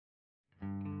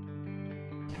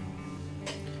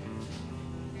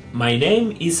My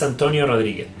name is Antonio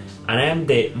Rodríguez and I am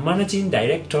the Managing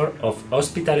Director of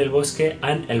Hospital El Bosque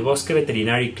and El Bosque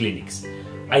Veterinary clinics.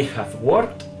 I have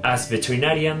worked as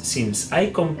veterinarian since I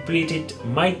completed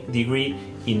my degree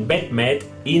in vet med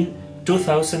in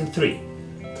 2003.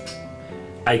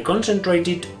 I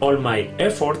concentrated all my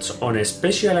efforts on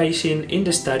specializing in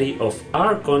the study of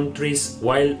our country's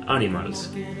wild animals.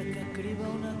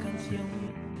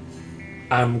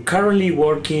 I'm currently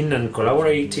working and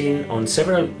collaborating on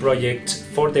several projects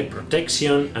for the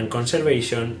protection and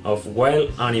conservation of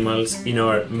wild animals in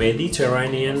our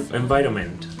Mediterranean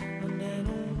environment.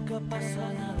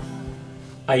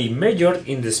 I majored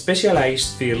in the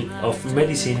specialized field of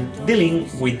medicine dealing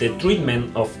with the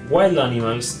treatment of wild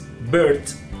animals,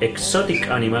 birds, exotic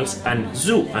animals and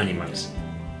zoo animals.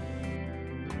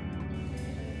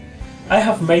 I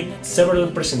have made several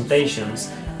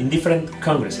presentations in different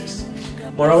congresses.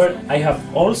 Moreover, I have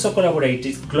also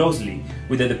collaborated closely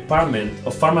with the Department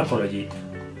of Pharmacology,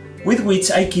 with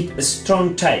which I keep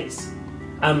strong ties.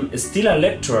 I'm still a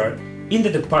lecturer in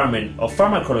the Department of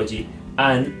Pharmacology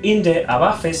and in the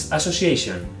AVAFES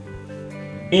Association.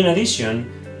 In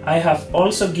addition, I have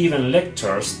also given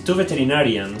lectures to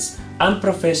veterinarians and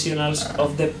professionals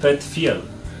of the pet field.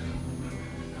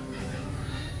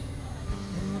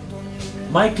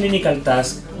 My clinical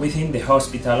tasks within the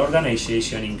hospital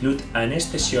organization include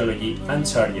anesthesiology and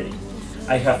surgery.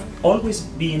 I have always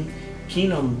been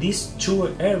keen on these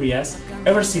two areas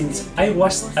ever since I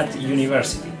was at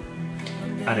university.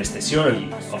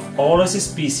 Anesthesiology of all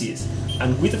species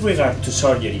and with regard to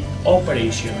surgery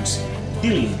operations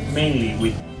dealing mainly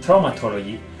with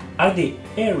traumatology are the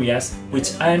areas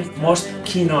which I am most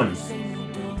keen on.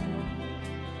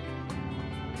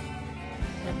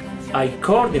 I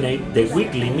coordinate the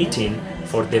weekly meeting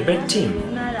for the vet team,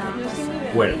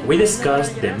 where we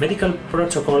discuss the medical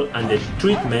protocol and the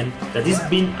treatment that is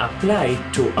being applied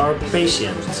to our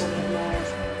patients.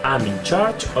 I'm in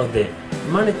charge of the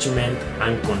management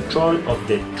and control of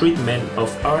the treatment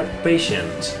of our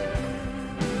patients.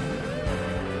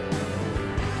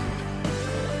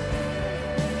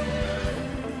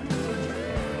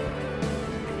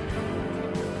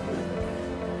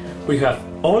 We have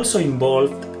also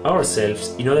involved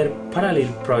ourselves in other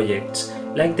parallel projects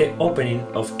like the opening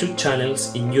of 2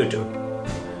 channels in YouTube.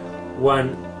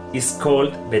 One is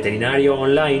called Veterinario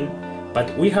Online,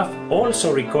 but we have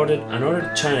also recorded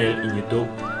another channel in YouTube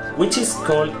which is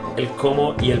called El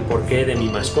Cómo y el Porqué de mi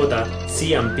mascota,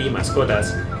 C&P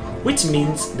Mascotas, which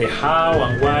means the how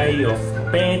and why of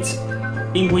pets,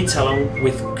 in which along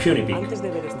with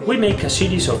Cunipig, we make a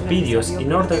series of videos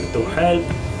in order to help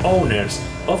owners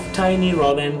of tiny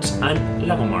rodents and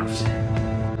lagomorphs.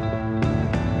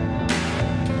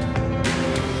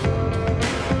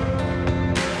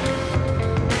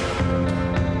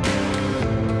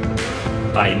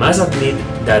 I must admit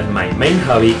that my main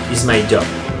hobby is my job,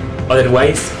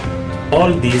 otherwise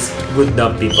all this would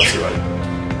not be possible.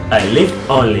 I live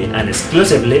only and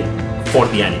exclusively for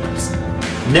the animals.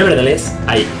 Nevertheless,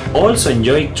 I also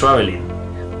enjoy traveling.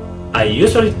 I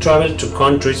usually travel to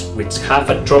countries which have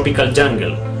a tropical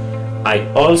jungle. I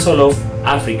also love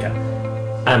Africa.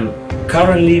 I'm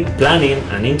currently planning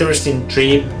an interesting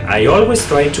trip. I always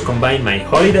try to combine my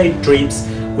holiday trips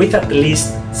with at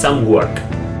least some work.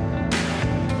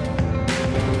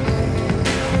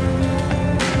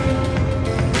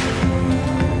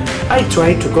 I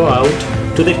try to go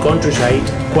out to the countryside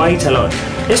quite a lot,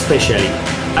 especially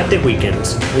at the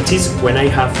weekends, which is when I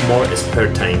have more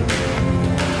spare time.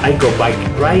 I go bike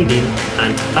riding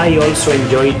and I also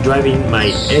enjoy driving my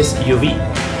SUV.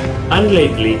 And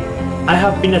lately, I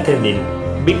have been attending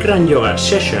Bikram yoga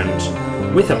sessions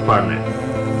with a partner.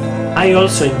 I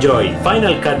also enjoy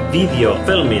Final Cut video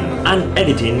filming and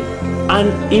editing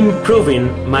and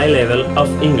improving my level of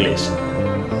English.